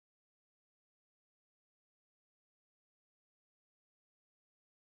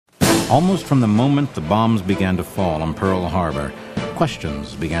Almost from the moment the bombs began to fall on Pearl Harbor,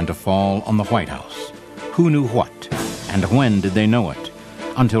 questions began to fall on the White House. Who knew what, and when did they know it?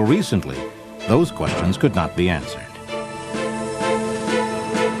 Until recently, those questions could not be answered.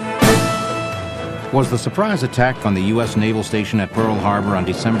 Was the surprise attack on the U.S. naval station at Pearl Harbor on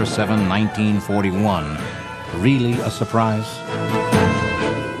December 7, 1941, really a surprise?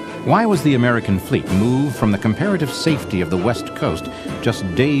 Why was the American fleet moved from the comparative safety of the West Coast just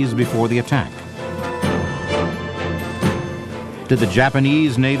days before the attack? Did the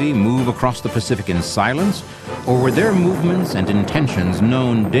Japanese Navy move across the Pacific in silence, or were their movements and intentions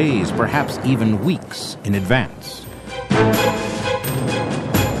known days, perhaps even weeks, in advance?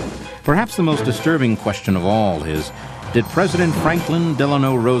 Perhaps the most disturbing question of all is, did President Franklin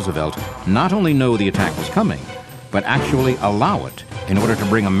Delano Roosevelt not only know the attack was coming, but actually allow it in order to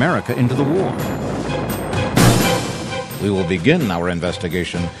bring America into the war? We will begin our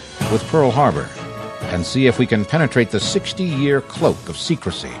investigation with Pearl Harbor and see if we can penetrate the 60-year cloak of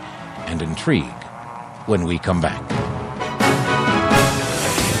secrecy and intrigue when we come back.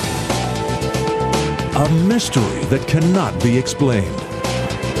 A mystery that cannot be explained.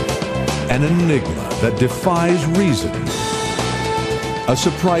 An enigma that defies reason. A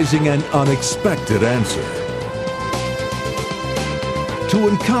surprising and unexpected answer. To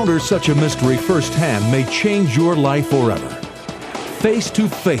encounter such a mystery firsthand may change your life forever. Face to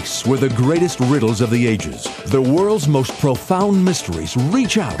face with the greatest riddles of the ages, the world's most profound mysteries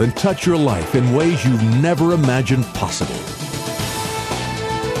reach out and touch your life in ways you never imagined possible.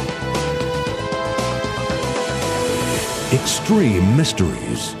 Extreme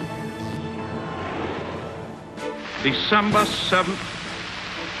Mysteries. December 7th,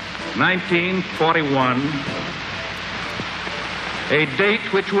 1941, a date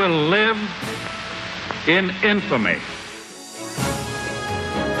which will live in infamy.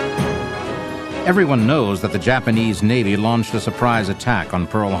 Everyone knows that the Japanese Navy launched a surprise attack on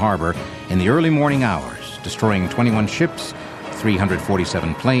Pearl Harbor in the early morning hours, destroying 21 ships,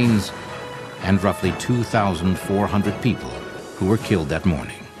 347 planes, and roughly 2,400 people who were killed that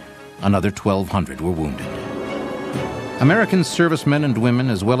morning. Another 1,200 were wounded. American servicemen and women,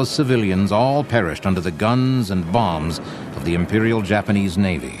 as well as civilians, all perished under the guns and bombs of the Imperial Japanese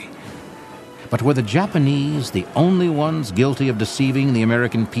Navy. But were the Japanese the only ones guilty of deceiving the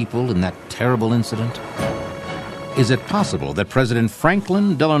American people in that terrible incident? Is it possible that President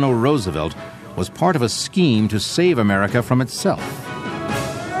Franklin Delano Roosevelt was part of a scheme to save America from itself?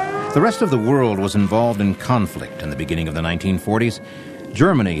 The rest of the world was involved in conflict in the beginning of the 1940s.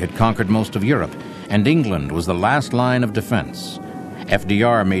 Germany had conquered most of Europe, and England was the last line of defense.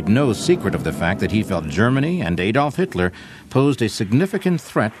 FDR made no secret of the fact that he felt Germany and Adolf Hitler posed a significant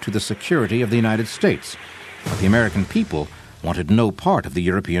threat to the security of the United States, but the American people wanted no part of the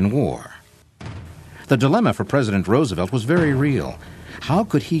European war. The dilemma for President Roosevelt was very real. How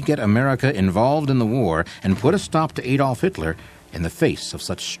could he get America involved in the war and put a stop to Adolf Hitler in the face of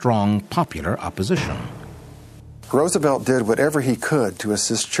such strong popular opposition? Roosevelt did whatever he could to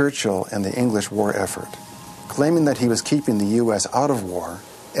assist Churchill in the English war effort. Claiming that he was keeping the U.S. out of war,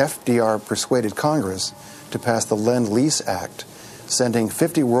 FDR persuaded Congress to pass the Lend-Lease Act, sending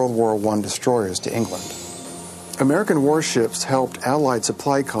 50 World War I destroyers to England. American warships helped Allied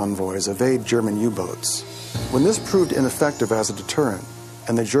supply convoys evade German U-boats. When this proved ineffective as a deterrent,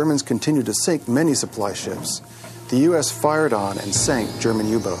 and the Germans continued to sink many supply ships, the U.S. fired on and sank German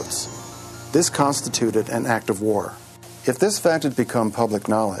U-boats. This constituted an act of war. If this fact had become public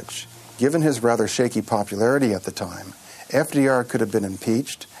knowledge, given his rather shaky popularity at the time, FDR could have been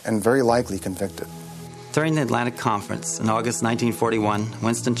impeached and very likely convicted. During the Atlantic Conference in August 1941,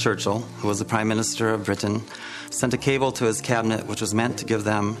 Winston Churchill, who was the Prime Minister of Britain, sent a cable to his cabinet which was meant to give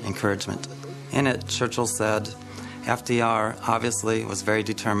them encouragement. In it, Churchill said, FDR obviously was very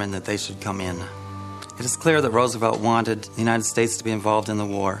determined that they should come in. It is clear that Roosevelt wanted the United States to be involved in the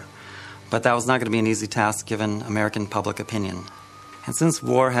war, but that was not going to be an easy task given American public opinion. And since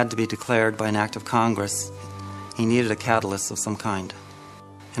war had to be declared by an act of Congress, he needed a catalyst of some kind.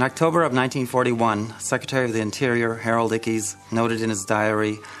 In October of 1941, Secretary of the Interior Harold Ickes noted in his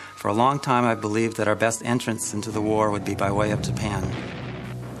diary, "For a long time I believed that our best entrance into the war would be by way of Japan."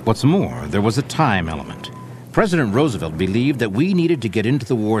 What's more, there was a time element. President Roosevelt believed that we needed to get into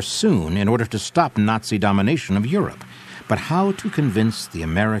the war soon in order to stop Nazi domination of Europe. But how to convince the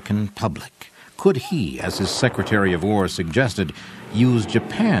American public? Could he, as his Secretary of War suggested, use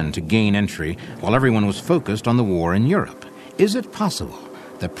Japan to gain entry while everyone was focused on the war in Europe? Is it possible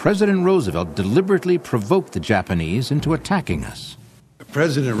that President Roosevelt deliberately provoked the Japanese into attacking us?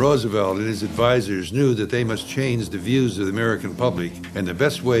 President Roosevelt and his advisors knew that they must change the views of the American public, and the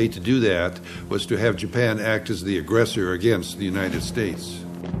best way to do that was to have Japan act as the aggressor against the United States.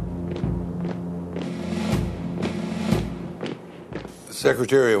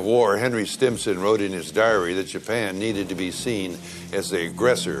 Secretary of War Henry Stimson wrote in his diary that Japan needed to be seen as the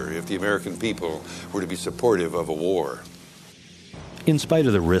aggressor if the American people were to be supportive of a war. In spite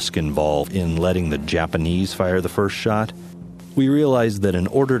of the risk involved in letting the Japanese fire the first shot, we realized that in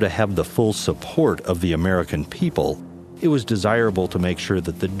order to have the full support of the American people, it was desirable to make sure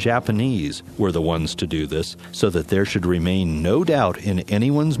that the Japanese were the ones to do this so that there should remain no doubt in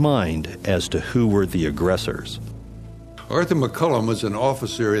anyone's mind as to who were the aggressors. Arthur McCullum was an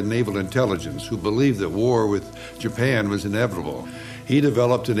officer in naval intelligence who believed that war with Japan was inevitable. He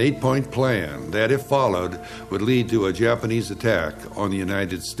developed an 8-point plan that, if followed, would lead to a Japanese attack on the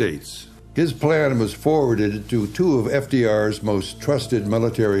United States. His plan was forwarded to two of FDR's most trusted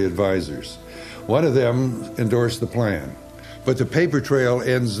military advisors. One of them endorsed the plan. But the paper trail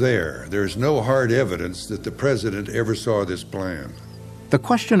ends there. There's no hard evidence that the president ever saw this plan. The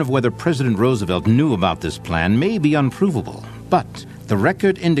question of whether President Roosevelt knew about this plan may be unprovable, but the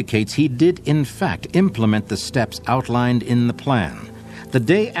record indicates he did in fact implement the steps outlined in the plan. The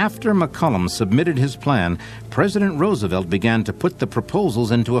day after McCullum submitted his plan, President Roosevelt began to put the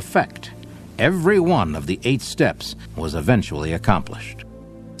proposals into effect. Every one of the 8 steps was eventually accomplished.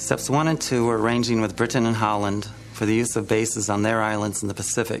 Steps 1 and 2 were arranging with Britain and Holland for the use of bases on their islands in the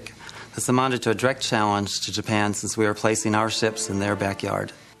Pacific. This amounted to a direct challenge to Japan since we were placing our ships in their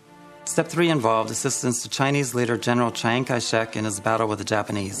backyard. Step 3 involved assistance to Chinese leader General Chiang Kai-shek in his battle with the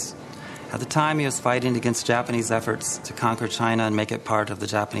Japanese. At the time, he was fighting against Japanese efforts to conquer China and make it part of the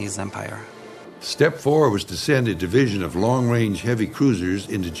Japanese Empire. Step 4 was to send a division of long-range heavy cruisers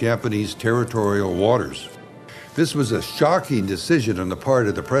into Japanese territorial waters. This was a shocking decision on the part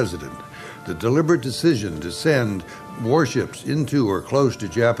of the president. The deliberate decision to send warships into or close to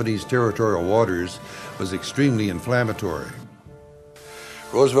Japanese territorial waters was extremely inflammatory.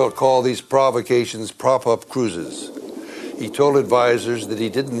 Roosevelt called these provocations prop-up cruises. He told advisors that he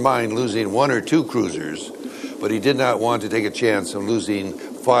didn't mind losing 1 or 2 cruisers, but he did not want to take a chance of losing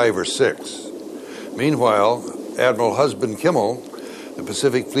 5 or 6. Meanwhile, Admiral Husband Kimmel, the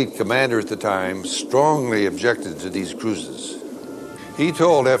Pacific Fleet commander at the time, strongly objected to these cruises. He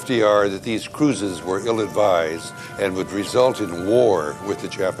told FDR that these cruises were ill-advised and would result in war with the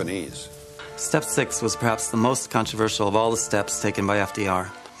Japanese. Step 6 was perhaps the most controversial of all the steps taken by FDR.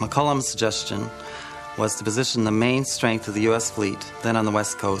 McCullum's suggestion was to position the main strength of the U.S. fleet, then on the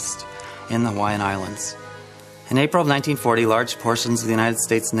West Coast, in the Hawaiian Islands. In April of 1940, large portions of the United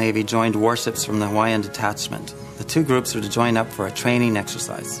States Navy joined warships from the Hawaiian detachment. The 2 groups were to join up for a training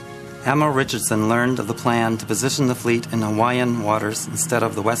exercise. Admiral Richardson learned of the plan to position the fleet in Hawaiian waters instead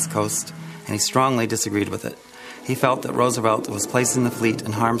of the West Coast, and he strongly disagreed with it. He felt that Roosevelt was placing the fleet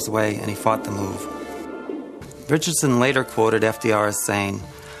in harm's way, and he fought the move. Richardson later quoted FDR as saying,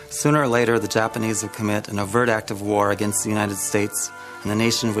 "Sooner or later, the Japanese would commit an overt act of war against the United States, and the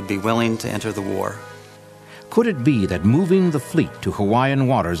nation would be willing to enter the war." Could it be that moving the fleet to Hawaiian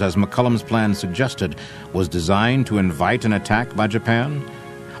waters, as McCullum's plan suggested, was designed to invite an attack by Japan?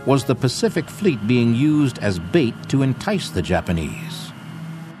 Was the Pacific Fleet being used as bait to entice the Japanese?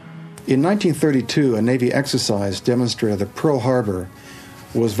 In 1932, a Navy exercise demonstrated that Pearl Harbor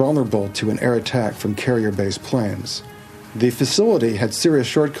was vulnerable to an air attack from carrier-based planes. The facility had serious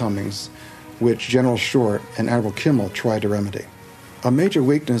shortcomings, which General Short and Admiral Kimmel tried to remedy. A major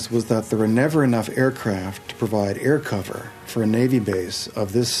weakness was that there were never enough aircraft to provide air cover for a Navy base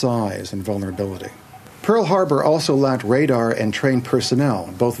of this size and vulnerability. Pearl Harbor also lacked radar and trained personnel,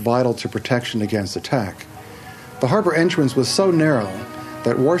 both vital to protection against attack. The harbor entrance was so narrow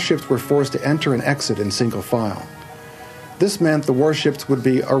that warships were forced to enter and exit in single file. This meant the warships would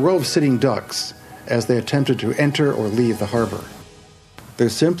be a row of sitting ducks as they attempted to enter or leave the harbor. There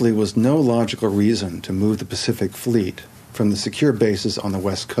simply was no logical reason to move the Pacific Fleet from the secure bases on the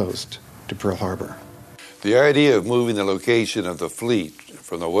West Coast to Pearl Harbor. The idea of moving the location of the fleet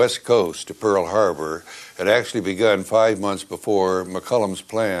from the West Coast to Pearl Harbor had actually begun 5 months before McCullum's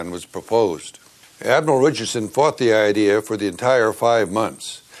plan was proposed. Admiral Richardson fought the idea for the entire 5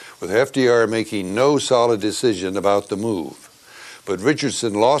 months, with FDR making no solid decision about the move. But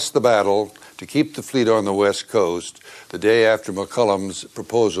Richardson lost the battle to keep the fleet on the West Coast the day after McCullum's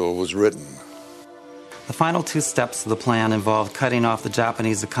proposal was written. The final 2 steps of the plan involved cutting off the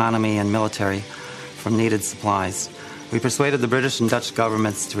Japanese economy and military from needed supplies. We persuaded the British and Dutch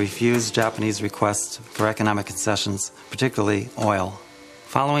governments to refuse Japanese requests for economic concessions, particularly oil.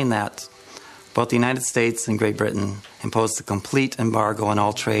 Following that, Both the United States and Great Britain imposed a complete embargo on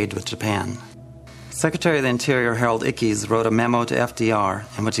all trade with Japan. Secretary of the Interior Harold Ickes wrote a memo to FDR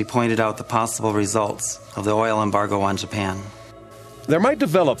in which he pointed out the possible results of the oil embargo on Japan. There might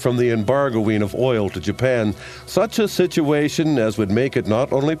develop from the embargoing of oil to Japan such a situation as would make it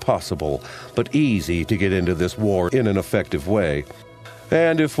not only possible, but easy to get into this war in an effective way.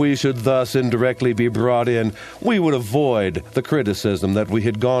 And if we should thus indirectly be brought in, we would avoid the criticism that we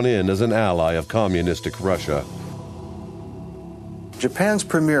had gone in as an ally of communistic Russia. Japan's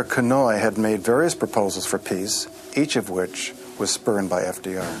Premier Konoye had made various proposals for peace, each of which was spurned by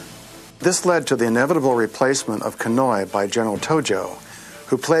FDR. This led to the inevitable replacement of Konoye by General Tojo,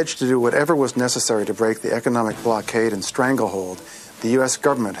 who pledged to do whatever was necessary to break the economic blockade and stranglehold the U.S.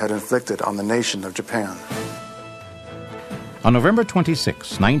 government had inflicted on the nation of Japan. On November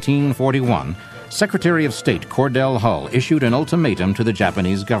 26, 1941, Secretary of State Cordell Hull issued an ultimatum to the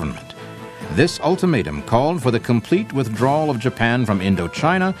Japanese government. This ultimatum called for the complete withdrawal of Japan from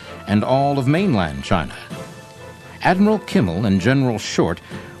Indochina and all of mainland China. Admiral Kimmel and General Short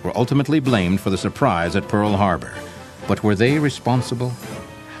were ultimately blamed for the surprise at Pearl Harbor. But were they responsible?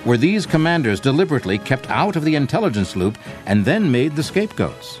 Were these commanders deliberately kept out of the intelligence loop and then made the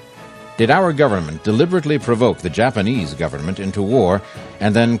scapegoats? Did our government deliberately provoke the Japanese government into war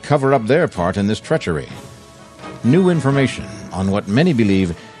and then cover up their part in this treachery? New information on what many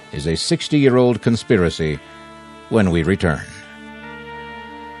believe is a 60-year-old conspiracy when we return.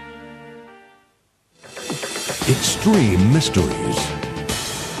 Extreme Mysteries.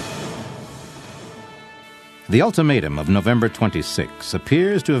 The ultimatum of November 26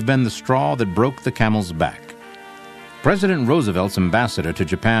 appears to have been the straw that broke the camel's back. President Roosevelt's ambassador to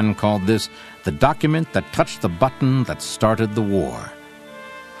Japan called this the document that touched the button that started the war.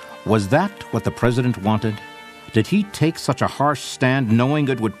 Was that what the president wanted? Did he take such a harsh stand knowing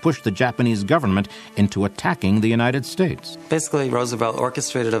it would push the Japanese government into attacking the United States? Basically, Roosevelt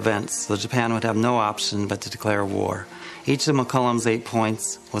orchestrated events so Japan would have no option but to declare war. Each of McCollum's 8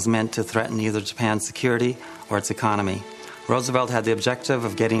 points was meant to threaten either Japan's security or its economy. Roosevelt had the objective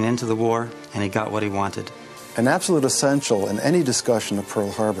of getting into the war, and he got what he wanted. An absolute essential in any discussion of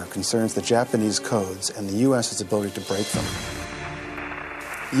Pearl Harbor concerns the Japanese codes and the U.S.'s ability to break them.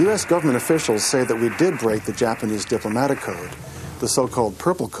 U.S. government officials say that we did break the Japanese diplomatic code, the so-called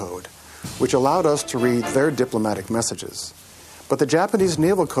Purple Code, which allowed us to read their diplomatic messages. But the Japanese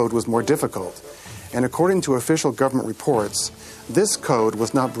naval code was more difficult, and according to official government reports, this code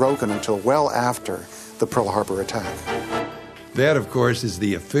was not broken until well after the Pearl Harbor attack. That, of course, is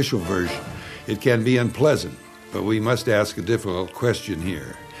the official version. It can be unpleasant, but we must ask a difficult question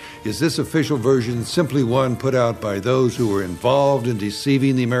here. Is this official version simply one put out by those who were involved in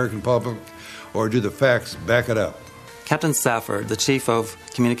deceiving the American public, or do the facts back it up? Captain Safford, the chief of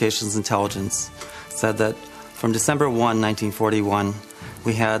Communications Intelligence, said that from December 1, 1941,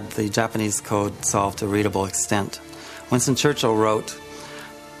 we had the Japanese code solved to a readable extent. Winston Churchill wrote,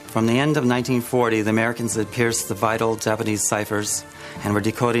 "From the end of 1940, the Americans had pierced the vital Japanese ciphers and were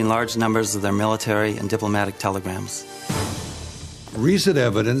decoding large numbers of their military and diplomatic telegrams." Recent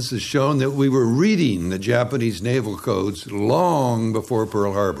evidence has shown that we were reading the Japanese naval codes long before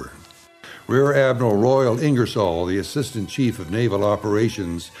Pearl Harbor. Rear Admiral Royal Ingersoll, the Assistant Chief of Naval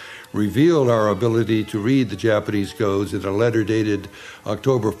Operations, revealed our ability to read the Japanese codes in a letter dated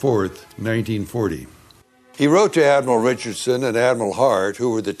October 4th, 1940. He wrote to Admiral Richardson and Admiral Hart,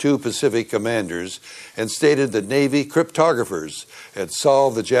 who were the two Pacific commanders, and stated that Navy cryptographers had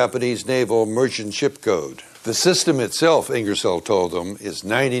solved the Japanese naval merchant ship code. The system itself, Ingersoll told them, is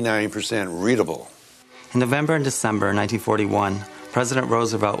 99% readable. In November and December 1941, President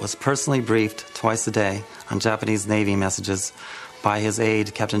Roosevelt was personally briefed twice a day on Japanese Navy messages by his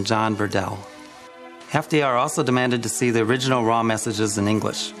aide, Captain John Burdell. FDR also demanded to see the original raw messages in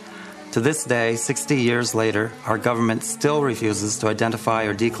English. To this day, 60 years later, our government still refuses to identify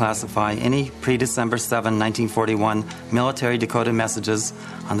or declassify any pre-December 7, 1941 military decoded messages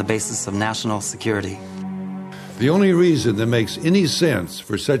on the basis of national security. The only reason that makes any sense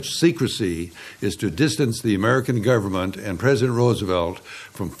for such secrecy is to distance the American government and President Roosevelt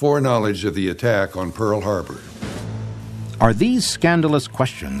from foreknowledge of the attack on Pearl Harbor. Are these scandalous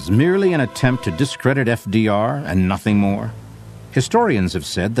questions merely an attempt to discredit FDR and nothing more? Historians have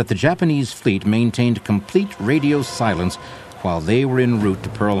said that the Japanese fleet maintained complete radio silence while they were en route to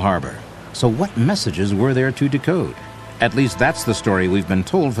Pearl Harbor. So what messages were there to decode? At least that's the story we've been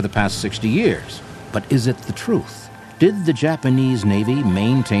told for the past 60 years. But is it the truth? Did the Japanese Navy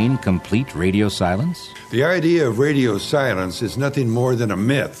maintain complete radio silence? The idea of radio silence is nothing more than a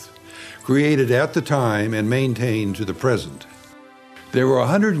myth, created at the time and maintained to the present. There were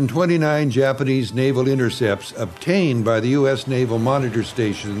 129 Japanese naval intercepts obtained by the U.S. naval monitor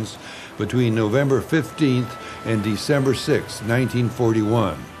stations between November 15th and December 6,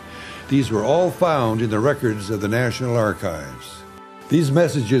 1941. These were all found in the records of the National Archives. These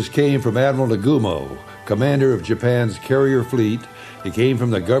messages came from Admiral Nagumo, commander of Japan's carrier fleet. They came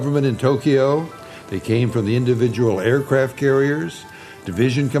from the government in Tokyo. They came from the individual aircraft carriers,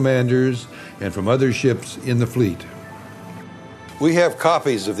 division commanders, and from other ships in the fleet. We have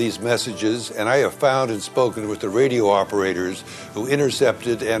copies of these messages, and I have found and spoken with the radio operators who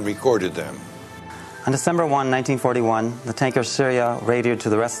intercepted and recorded them. On December 1, 1941, the tanker Syria radioed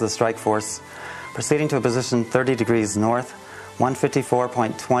to the rest of the strike force, proceeding to a position 30 degrees north,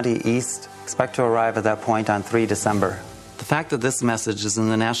 154.20 east. Expect to arrive at that point on 3 December. The fact that this message is in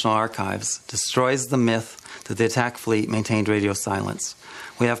the National Archives destroys the myth that the attack fleet maintained radio silence.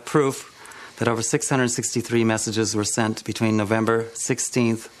 We have proof that over 663 messages were sent between November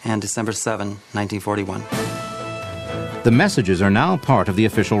 16th and December 7, 1941. The messages are now part of the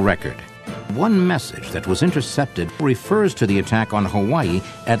official record. One message that was intercepted refers to the attack on Hawaii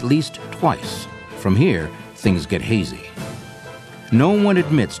at least twice. From here, things get hazy. No one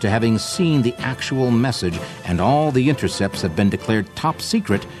admits to having seen the actual message, and all the intercepts have been declared top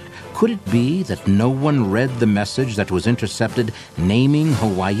secret. Could it be that no one read the message that was intercepted naming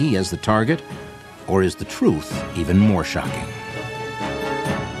Hawaii as the target? Or is the truth even more shocking?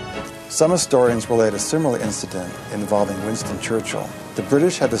 Some historians relate a similar incident involving Winston Churchill. The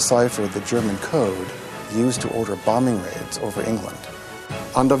British had deciphered the German code used to order bombing raids over England.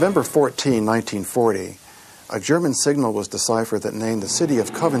 On November 14, 1940, a German signal was deciphered that named the city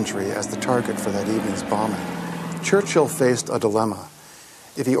of Coventry as the target for that evening's bombing. Churchill faced a dilemma.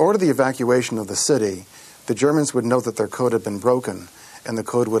 If he ordered the evacuation of the city, the Germans would know that their code had been broken, and the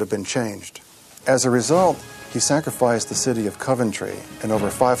code would have been changed. As a result, he sacrificed the city of Coventry, and over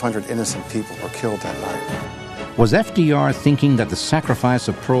 500 innocent people were killed that night. Was FDR thinking that the sacrifice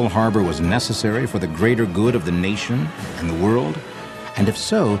of Pearl Harbor was necessary for the greater good of the nation and the world? And if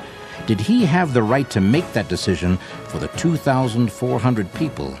so, did he have the right to make that decision for the 2,400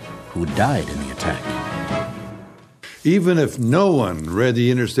 people who died in the attack? Even if no one read the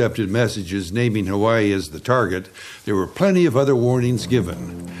intercepted messages naming Hawaii as the target, there were plenty of other warnings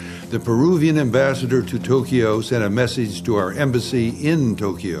given. The Peruvian ambassador to Tokyo sent a message to our embassy in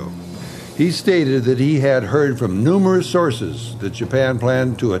Tokyo. He stated that he had heard from numerous sources that Japan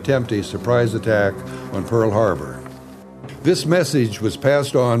planned to attempt a surprise attack on Pearl Harbor. This message was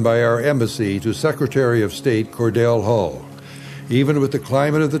passed on by our embassy to Secretary of State Cordell Hull. Even with the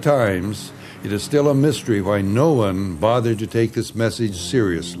climate of the times, it is still a mystery why no one bothered to take this message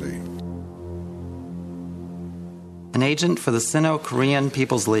seriously. An agent for the Sino-Korean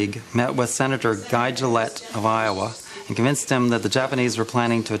People's League met with Senator Guy Gillette of Iowa and convinced him that the Japanese were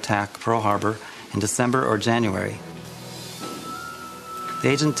planning to attack Pearl Harbor in December or January. The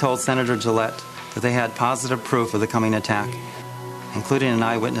agent told Senator Gillette that they had positive proof of the coming attack, including an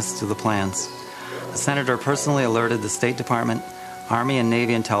eyewitness to the plans. The senator personally alerted the State Department, Army and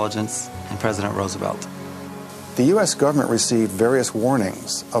Navy intelligence, and President Roosevelt. The U.S. government received various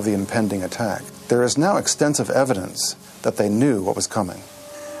warnings of the impending attack. There is now extensive evidence that they knew what was coming.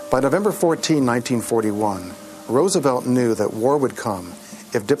 By November 14, 1941, Roosevelt knew that war would come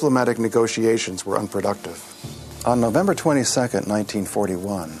if diplomatic negotiations were unproductive. On November 22,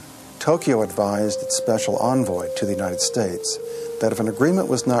 1941, Tokyo advised its special envoy to the United States that if an agreement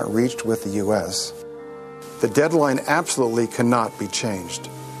was not reached with the U.S., the deadline absolutely cannot be changed.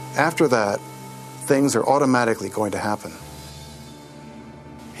 After that, things are automatically going to happen.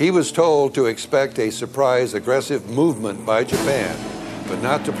 He was told to expect a surprise aggressive movement by Japan, but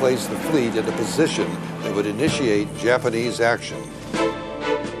not to place the fleet in a position that would initiate Japanese action.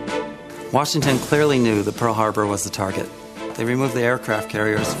 Washington clearly knew that Pearl Harbor was the target. They removed the aircraft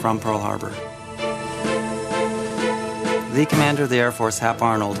carriers from Pearl Harbor. The commander of the Air Force, Hap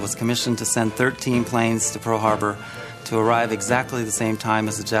Arnold, was commissioned to send 13 planes to Pearl Harbor to arrive exactly the same time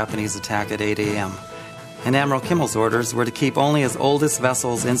as the Japanese attack at 8 a.m. And Admiral Kimmel's orders were to keep only his oldest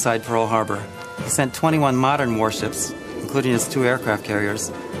vessels inside Pearl Harbor. He sent 21 modern warships, including his 2 aircraft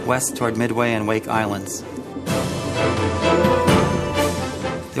carriers, west toward Midway and Wake Islands.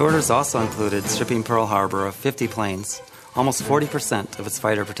 The orders also included stripping Pearl Harbor of 50 planes, almost 40% of its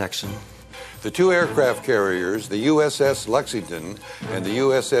fighter protection. The 2 aircraft carriers, the USS Lexington and the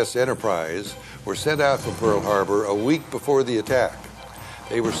USS Enterprise, were sent out from Pearl Harbor a week before the attack.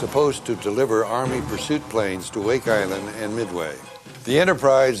 They were supposed to deliver Army pursuit planes to Wake Island and Midway. The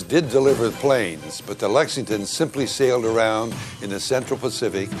Enterprise did deliver the planes, but the Lexington simply sailed around in the Central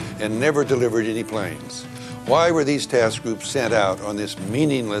Pacific and never delivered any planes. Why were these task groups sent out on this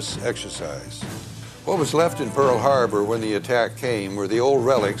meaningless exercise? What was left in Pearl Harbor when the attack came were the old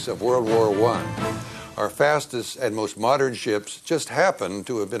relics of World War I. Our fastest and most modern ships just happened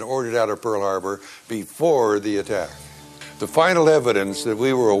to have been ordered out of Pearl Harbor before the attack. The final evidence that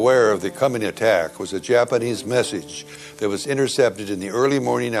we were aware of the coming attack was a Japanese message that was intercepted in the early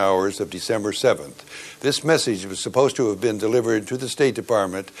morning hours of December 7th. This message was supposed to have been delivered to the State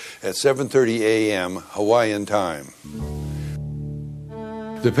Department at 7:30 a.m. Hawaiian time.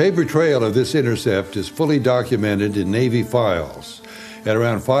 The paper trail of this intercept is fully documented in Navy files. At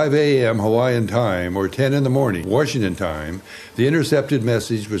around 5 a.m. Hawaiian time, or 10 in the morning, Washington time, the intercepted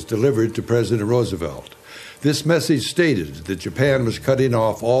message was delivered to President Roosevelt. This message stated that Japan was cutting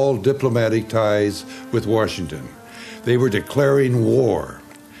off all diplomatic ties with Washington. They were declaring war.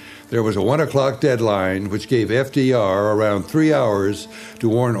 There was a 1 o'clock deadline, which gave FDR around 3 hours to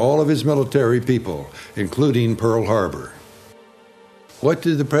warn all of his military people, including Pearl Harbor. What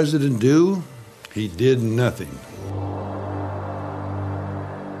did the president do? He did nothing.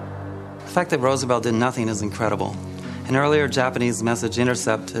 The fact that Roosevelt did nothing is incredible. An earlier Japanese message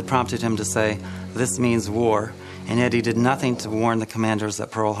intercept had prompted him to say, "This means war," and yet he did nothing to warn the commanders at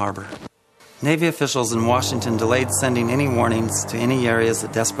Pearl Harbor. Navy officials in Washington delayed sending any warnings to any areas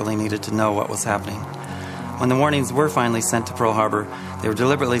that desperately needed to know what was happening. When the warnings were finally sent to Pearl Harbor, they were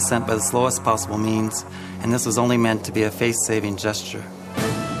deliberately sent by the slowest possible means, and this was only meant to be a face-saving gesture.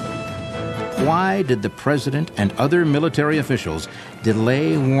 Why did the president and other military officials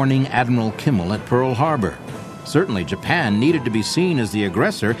delay warning Admiral Kimmel at Pearl Harbor? Certainly Japan needed to be seen as the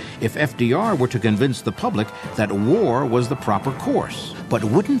aggressor if FDR were to convince the public that war was the proper course. But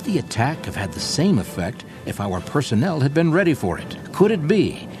wouldn't the attack have had the same effect if our personnel had been ready for it? Could it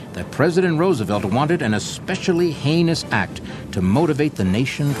be that President Roosevelt wanted an especially heinous act to motivate the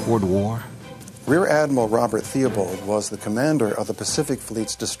nation toward war? Rear Admiral Robert Theobald was the commander of the Pacific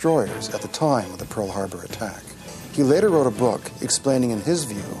Fleet's destroyers at the time of the Pearl Harbor attack. He later wrote a book explaining, in his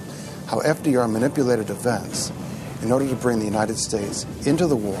view, how FDR manipulated events in order to bring the United States into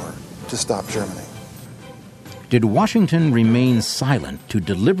the war to stop Germany. Did Washington remain silent to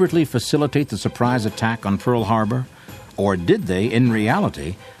deliberately facilitate the surprise attack on Pearl Harbor? Or did they, in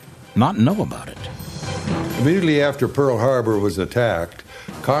reality, not know about it? Immediately after Pearl Harbor was attacked,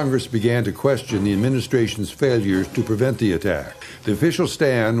 Congress began to question the administration's failures to prevent the attack. The official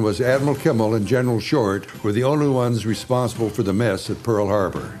stand was Admiral Kimmel and General Short were the only ones responsible for the mess at Pearl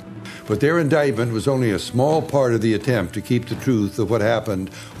Harbor. But their indictment was only a small part of the attempt to keep the truth of what happened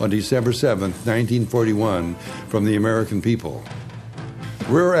on December 7, 1941, from the American people.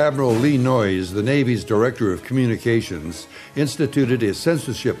 Rear Admiral Lee Noyes, the Navy's Director of Communications, instituted a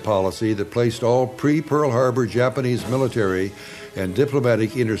censorship policy that placed all pre-Pearl Harbor Japanese military and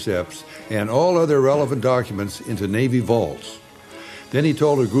diplomatic intercepts and all other relevant documents into Navy vaults. Then he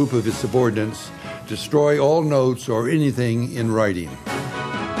told a group of his subordinates, destroy all notes or anything in writing.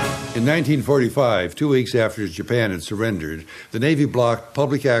 In 1945, 2 weeks after Japan had surrendered, the Navy blocked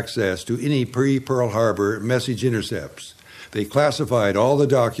public access to any pre-Pearl Harbor message intercepts. They classified all the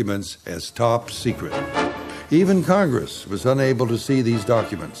documents as top secret. Even Congress was unable to see these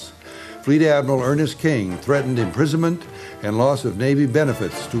documents. Fleet Admiral Ernest King threatened imprisonment and loss of Navy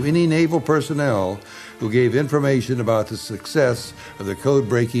benefits to any naval personnel who gave information about the success of the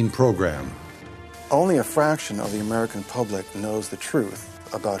code-breaking program. Only a fraction of the American public knows the truth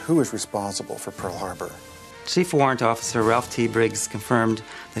about who is responsible for Pearl Harbor. Chief Warrant Officer Ralph T. Briggs confirmed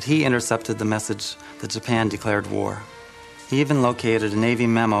that he intercepted the message that Japan declared war. He even located a Navy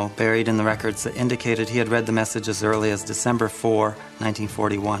memo buried in the records that indicated he had read the message as early as December 4,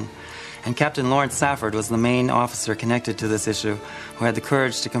 1941. And Captain Lawrence Safford was the main officer connected to this issue who had the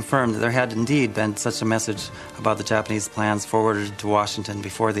courage to confirm that there had indeed been such a message about the Japanese plans forwarded to Washington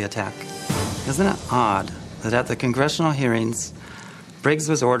before the attack. Isn't it odd that at the congressional hearings, Briggs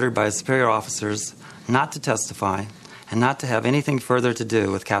was ordered by his superior officers not to testify and not to have anything further to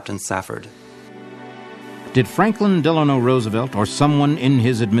do with Captain Safford? Did Franklin Delano Roosevelt or someone in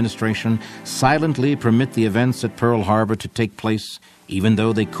his administration silently permit the events at Pearl Harbor to take place, even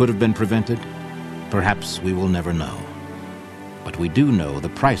though they could have been prevented? Perhaps we will never know. But we do know the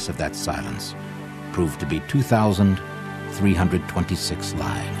price of that silence proved to be 2,326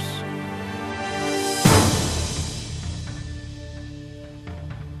 lives.